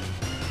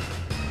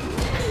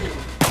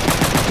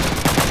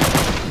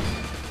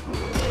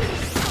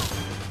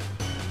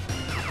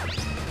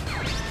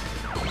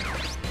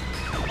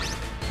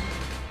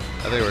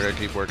 I think we're gonna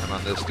keep working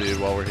on this dude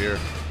while we're here.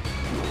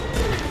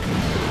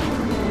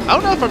 I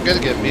don't know if I'm gonna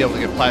be able to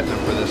get platinum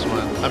for this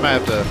one. I might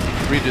have to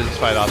redo this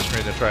fight off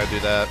screen to try and do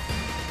that.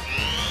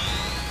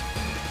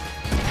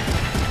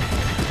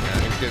 Yeah,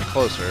 he's getting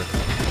closer.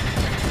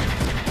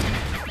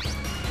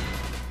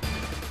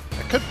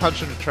 I could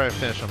punch him to try and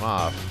finish him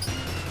off.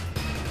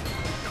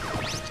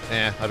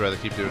 Eh, I'd rather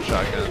keep doing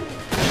shotgun.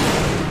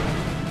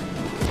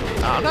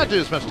 Oh, I'm not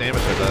doing as much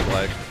damage as I'd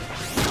like.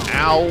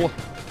 Ow!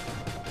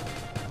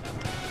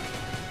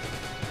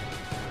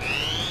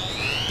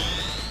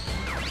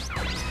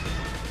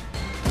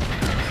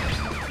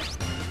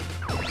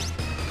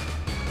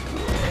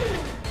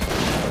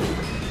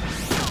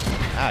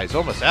 Ah, he's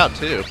almost out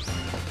too.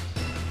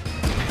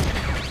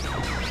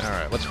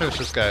 Alright, let's finish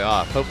this guy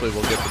off. Hopefully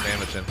we'll get the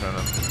damage in from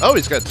him. Oh,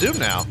 he's got zoom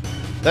now!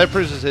 That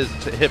improves his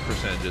hit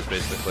percentages,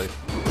 basically.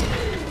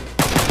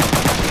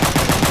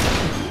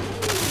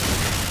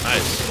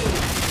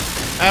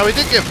 Nice. We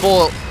did get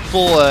full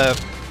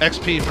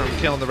XP from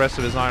killing the rest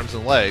of his arms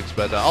and legs,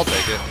 but I'll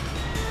take it.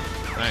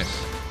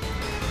 Nice.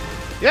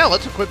 Yeah,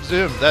 let's equip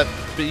zoom. But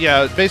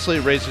yeah, it basically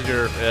raises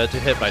your to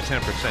hit by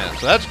 10%,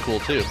 so that's cool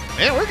too.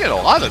 Man, we're getting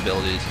a lot of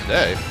abilities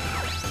today.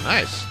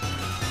 Nice.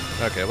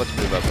 Okay, let's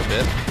move up a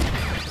bit.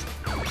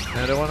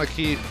 And I want to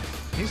keep...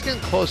 He's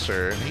getting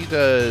closer, and he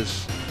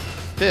does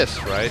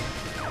fist, right?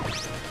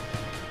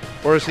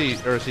 Or is he...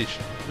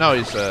 No,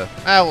 he's...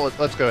 well,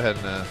 let's go ahead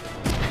and...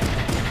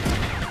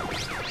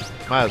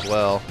 Might as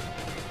well.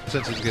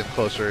 Since he's getting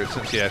closer,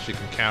 since he actually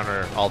can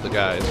counter all the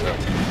guys, so...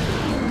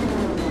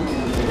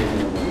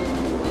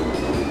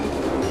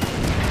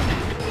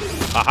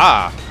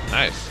 Aha!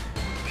 Nice.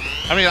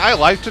 I mean, I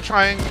like to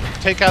try and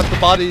take out the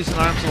bodies and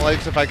arms and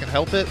legs if I can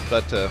help it,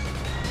 but, well,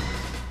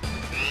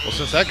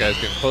 since that guy's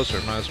getting closer,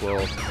 might as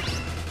well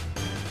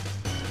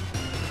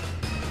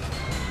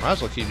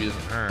keep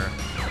using her.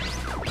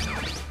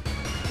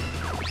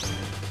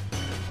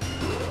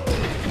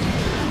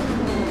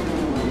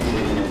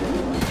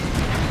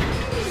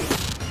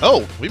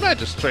 Oh, we might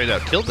just straight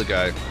out kill the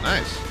guy.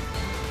 Nice.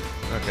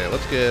 Okay,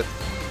 let's get...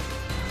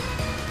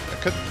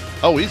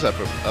 Oh, he's up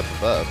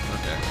above.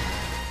 Okay.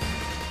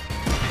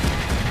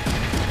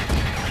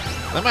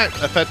 That might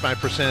affect my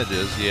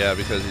percentages, yeah,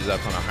 because he's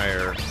up on a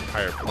higher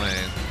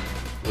plane.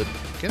 Would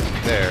getting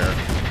there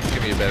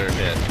give me a better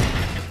hit?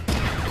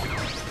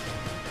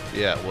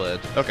 Yeah, it would.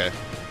 Okay.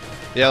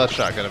 Yeah, let's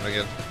shotgun him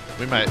again.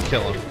 We might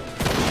kill him.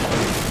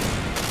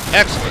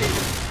 Excellent.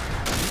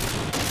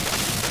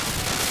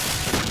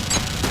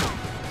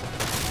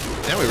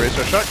 And we raised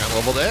our shotgun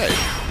level to A.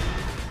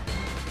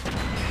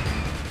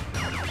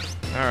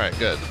 Alright,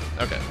 good.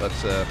 Okay,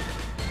 let's now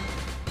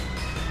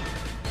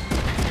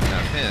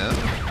him.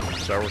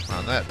 Start working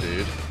on that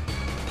dude.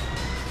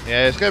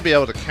 Yeah, he's gonna be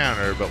able to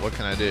counter, but what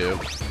can I do?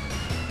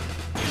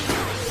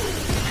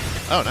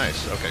 Oh,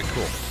 nice. Okay,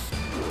 cool.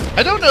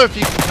 I don't know if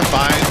you can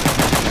combine...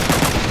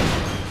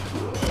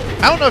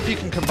 I don't know if you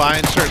can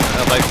combine certain,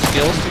 like,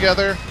 skills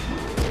together.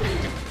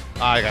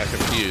 I got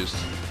confused.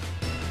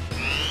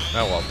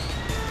 Oh, well.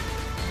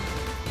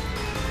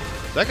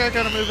 Is that guy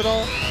gonna move at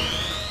all?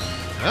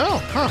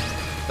 Oh, huh.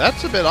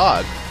 That's a bit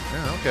odd.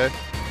 Yeah, okay.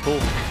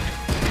 Cool.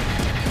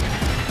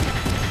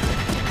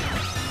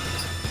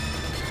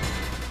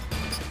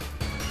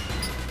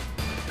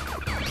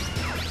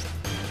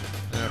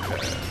 Okay,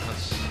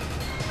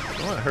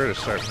 I want her to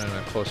start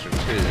moving closer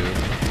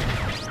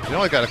too. She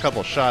only got a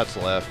couple shots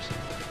left.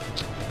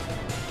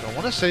 I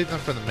want to save them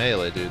for the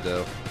melee dude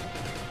though.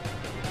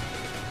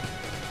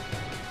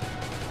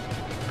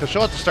 Because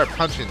she'll have to start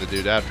punching the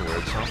dude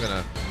afterwards, so I'm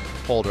gonna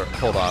hold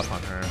off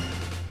on her.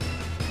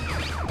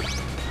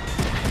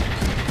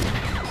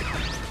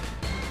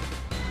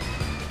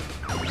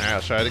 Alright,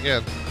 I'll try it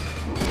again.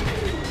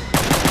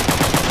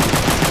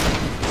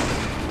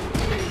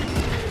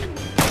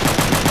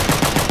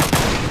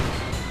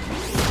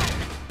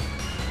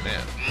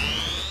 Man.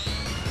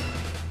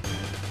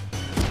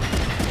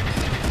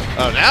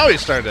 Oh, now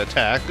he's starting to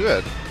attack.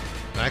 Good.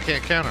 I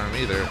can't counter him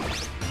either.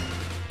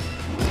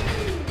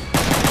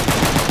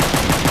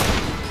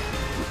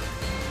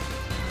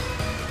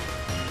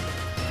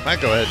 Might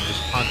go ahead and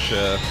just punch,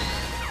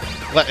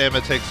 let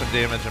Emma take some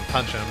damage and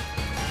punch him.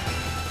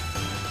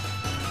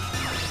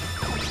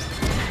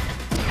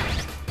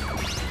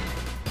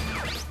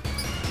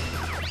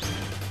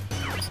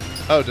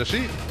 Oh, does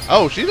she?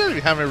 Oh, she doesn't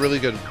even have any really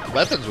good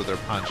weapons with her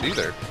punch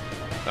either.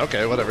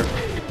 Okay, whatever.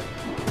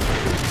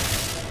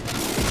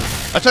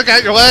 I took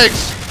out your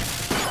legs!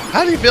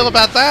 How do you feel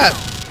about that?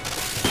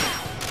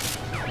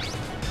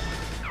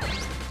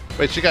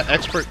 Wait, she got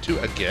expert 2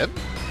 again?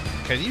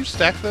 Can you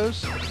stack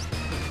those?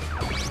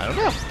 I don't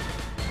know.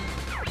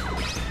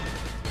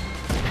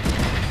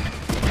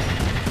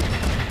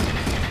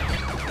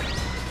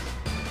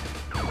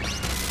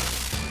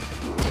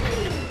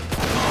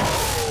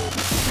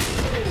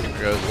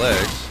 There goes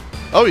legs.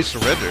 Oh, he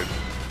surrendered.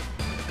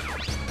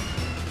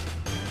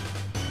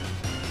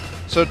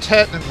 So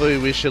technically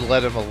we should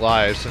let him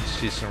alive since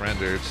he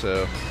surrendered,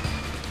 so...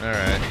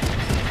 Alright.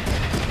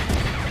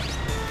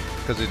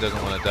 Because he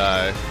doesn't want to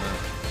die.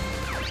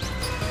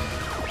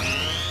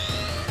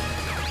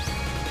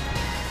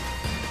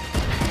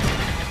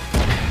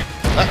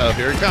 Uh-oh,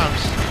 here he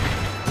comes.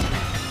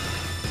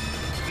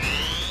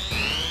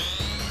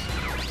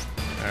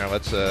 Alright,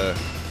 let's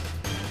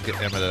get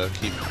Emma to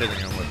keep hitting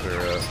him with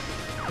her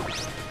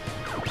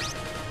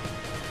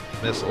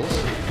missiles.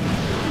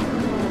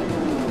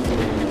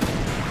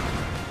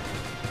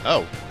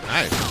 Oh,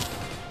 nice.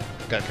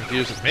 Got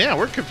confused. Man,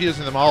 we're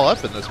confusing them all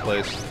up in this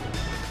place.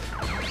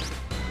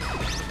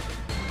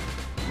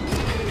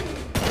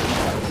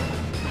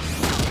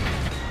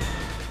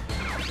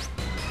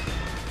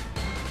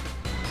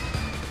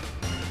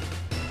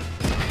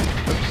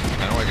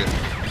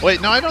 Wait,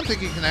 no, I don't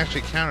think he can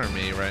actually counter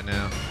me right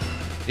now.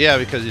 Yeah,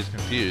 because he's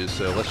confused,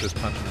 so let's just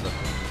punch him in the...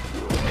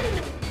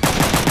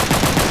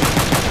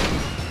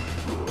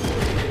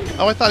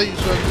 Oh, I thought he was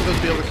supposed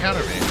to be able to counter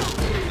me.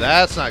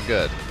 That's not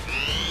good.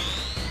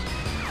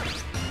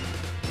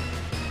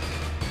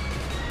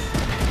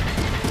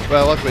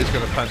 Well, luckily he's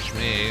going to punch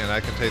me, and I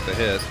can take the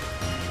hit.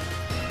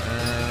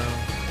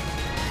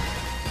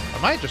 I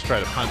might just try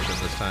to punch him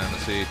this time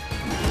and see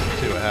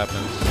what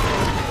happens.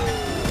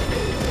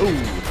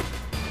 Ooh.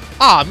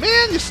 Aw,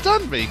 man, you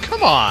stunned me.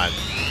 Come on.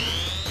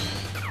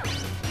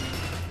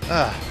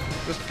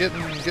 Just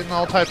getting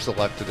all types of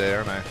luck today,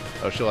 aren't I?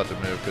 Oh, she'll have to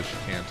move because she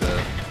can't.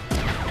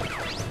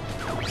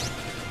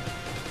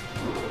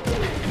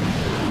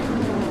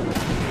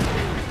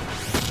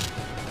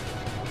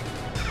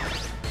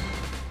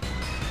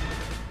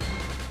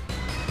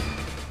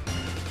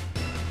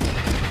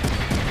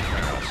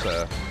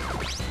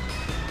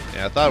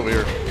 Yeah, I thought we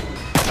were.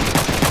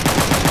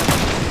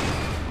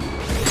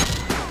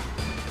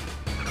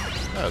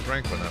 Oh, his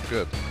rank went up.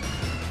 Good.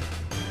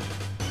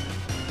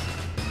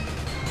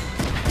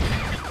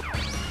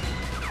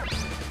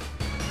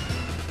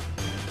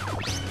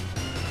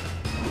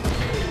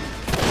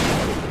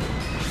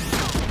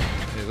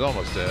 He's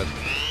almost dead.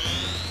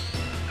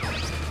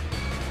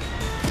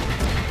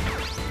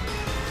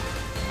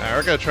 Alright,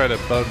 we're gonna try to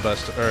bone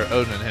bust or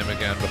Odin him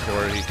again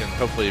before he can.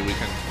 Hopefully, we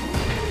can.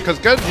 Because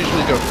guns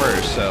usually go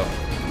first, so.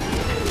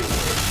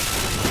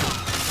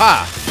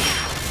 Ha!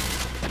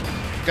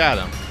 Got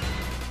him.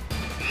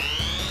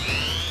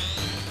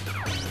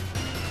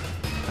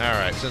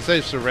 Alright, since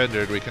they've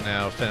surrendered, we can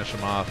now finish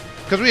them off.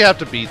 Because we have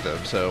to beat them,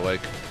 so,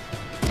 like...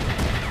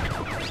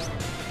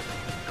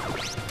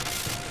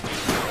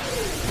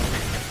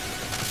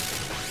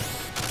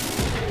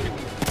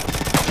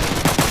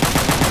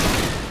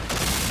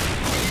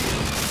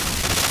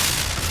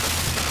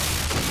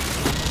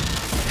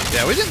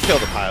 Yeah, we didn't kill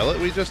the pilot,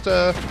 we just,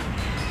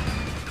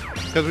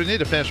 because we need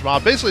to finish them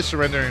off. Basically,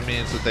 surrendering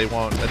means that they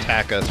won't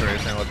attack us or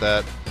anything like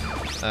that.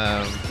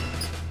 Alright,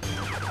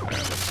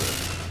 let's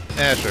see.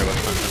 Yeah, sure,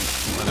 let's punch him.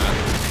 Why not?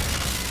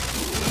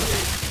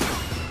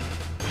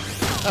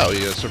 Oh,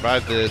 he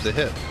survived the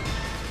hit.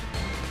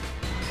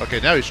 Okay,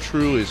 now he's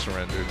truly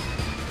surrendered.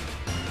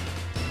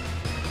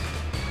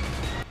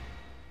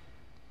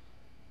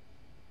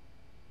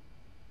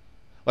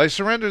 Like,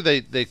 surrender,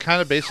 they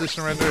kind of basically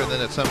surrender, and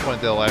then at some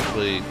point they'll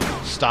actually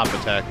stop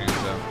attacking,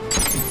 so...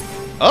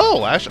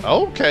 Oh,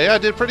 okay, I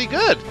did pretty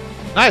good.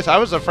 Nice, I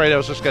was afraid I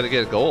was just going to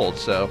get gold,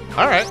 so...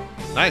 Alright,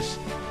 nice.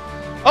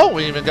 Oh,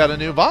 we even got a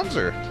new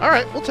Wanzer.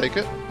 Alright, we'll take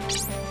it.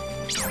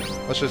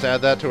 Let's just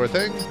add that to our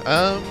thing.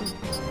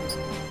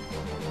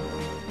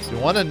 Do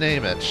you want to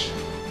name it?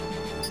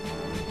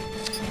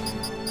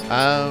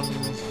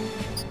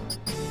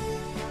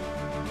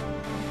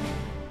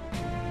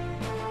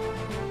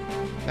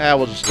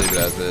 We'll just leave it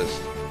as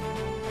is.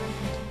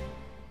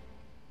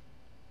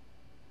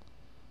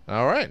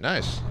 Alright,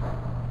 nice.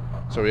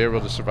 So we're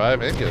able to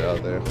survive and get out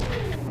of there.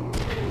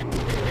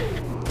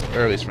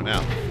 Or at least for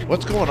now.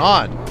 What's going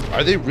on?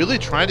 Are they really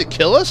trying to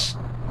kill us?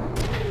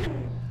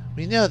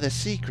 We know the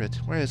secret.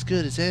 We're as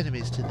good as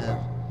enemies to them.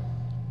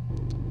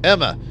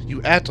 Emma,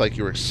 you act like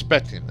you were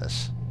expecting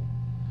this.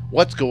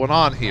 What's going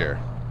on here?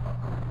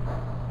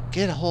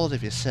 Get a hold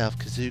of yourself,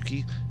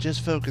 Kazuki.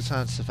 Just focus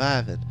on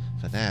surviving,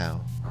 for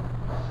now.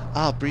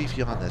 I'll brief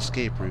you on the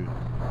escape route.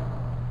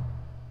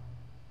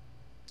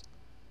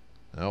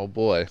 Oh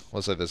boy.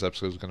 Looks like this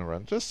episode is going to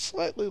run just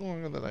slightly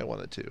longer than I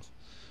wanted to.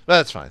 But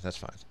that's fine, that's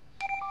fine.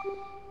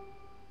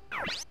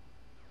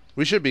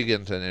 We should be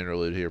getting to an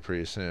interlude here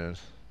pretty soon.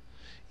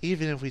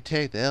 Even if we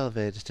take the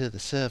elevator to the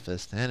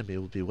surface, the enemy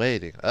will be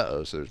waiting.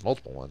 Uh-oh, so there's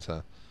multiple ones,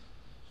 huh?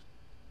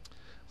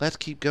 Let's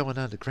keep going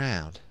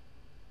underground.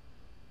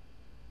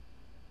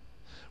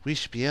 We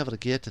should be able to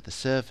get to the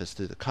surface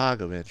through the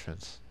cargo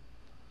entrance.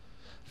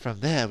 From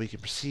there, we can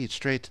proceed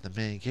straight to the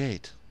main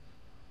gate.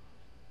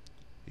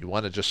 You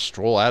want to just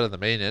stroll out of the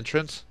main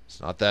entrance? It's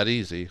not that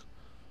easy.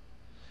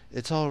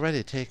 It's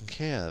already taken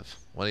care of.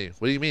 What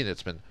do you mean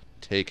it's been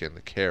taken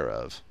care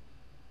of?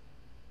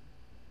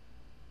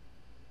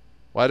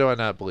 Why do I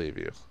not believe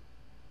you?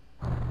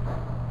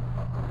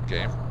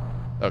 Game?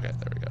 Okay,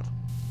 there we go.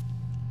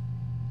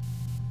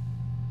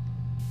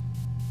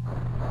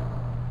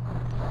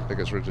 I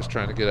guess we're just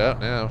trying to get out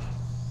now.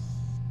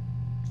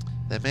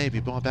 There may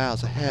be more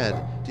battles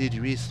ahead. Did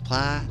you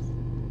resupply?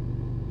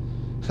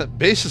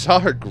 Bases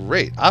are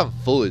great. I'm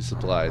fully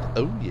supplied.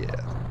 Oh yeah.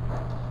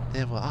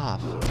 Then we're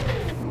off.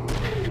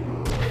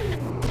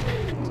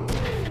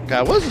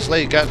 God, what has this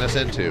lady gotten us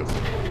into?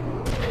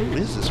 Who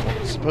is this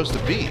woman supposed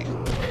to be?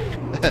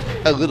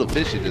 A little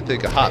fishy to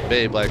think a hot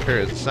babe like her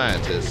is a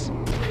scientist.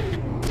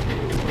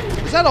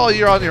 Is that all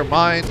you're on your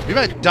mind? We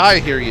might die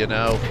here, you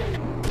know.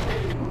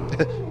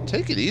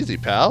 Take it easy,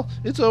 pal.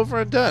 It's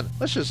over and done.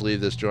 Let's just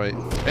leave this joint.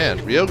 Man,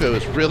 Ryogo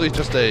is really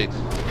just a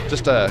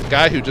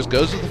guy who just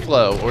goes with the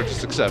flow or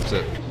just accepts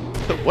it.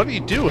 What are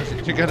you doing?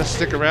 You're gonna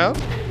stick around?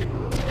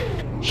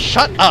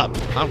 Shut up!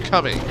 I'm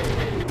coming.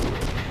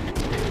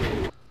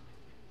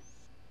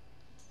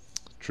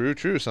 True,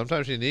 true.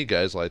 Sometimes you need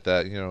guys like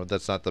that. You know,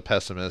 that's not the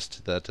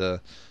pessimist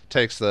that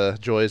takes the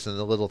joys in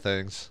the little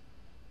things.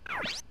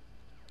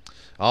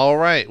 All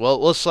right. Well,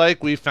 it looks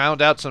like we found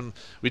out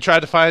we tried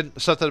to find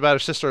something about her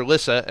sister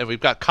Alyssa, and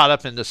we've got caught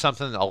up into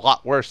something a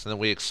lot worse than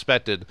we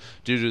expected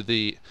due to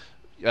the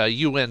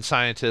UN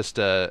scientist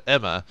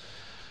Emma.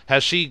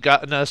 Has she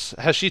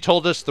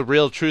told us the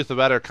real truth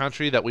about our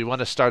country, that we want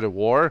to start a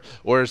war,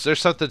 or is there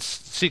something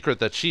secret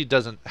that she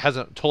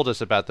hasn't told us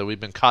about that we've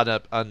been caught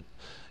up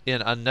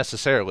in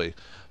unnecessarily?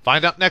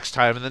 Find out next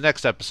time in the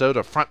next episode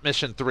of Front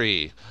Mission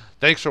 3.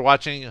 Thanks for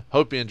watching.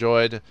 Hope you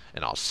enjoyed,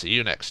 and I'll see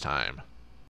you next time.